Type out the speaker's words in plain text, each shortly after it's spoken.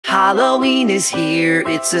Halloween is here,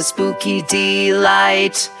 it's a spooky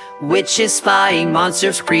delight. Witches spying,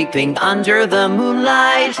 monsters creeping under the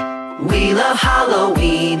moonlight. We love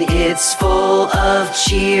Halloween, it's full of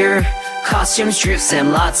cheer. Costumes, tricks,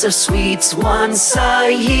 and lots of sweets once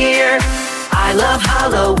a year. I love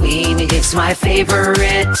Halloween, it's my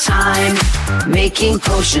favorite time. Making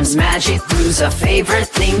potions, magic brews, a favorite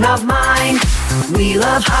thing of mine. We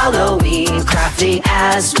love Halloween, crafting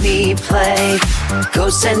as we play.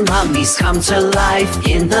 Ghosts and mummies come to life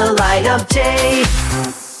in the light of day.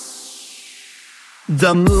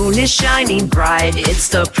 The moon is shining bright, it's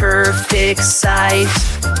the perfect sight.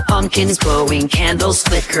 Pumpkins glowing, candles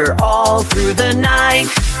flicker all through the night.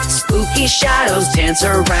 Spooky shadows dance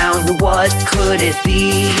around, what could it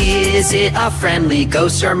be? Is it a friendly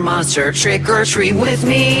ghost or monster? Trick or treat with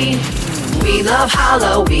me. We love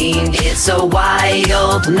Halloween, it's a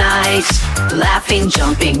wild night. Laughing,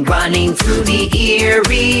 jumping, running through the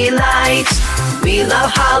eerie light. We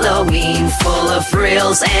love Halloween, full of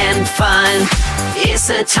thrills and fun. It's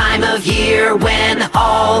the time of year when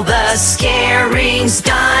all the scaring's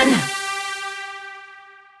done.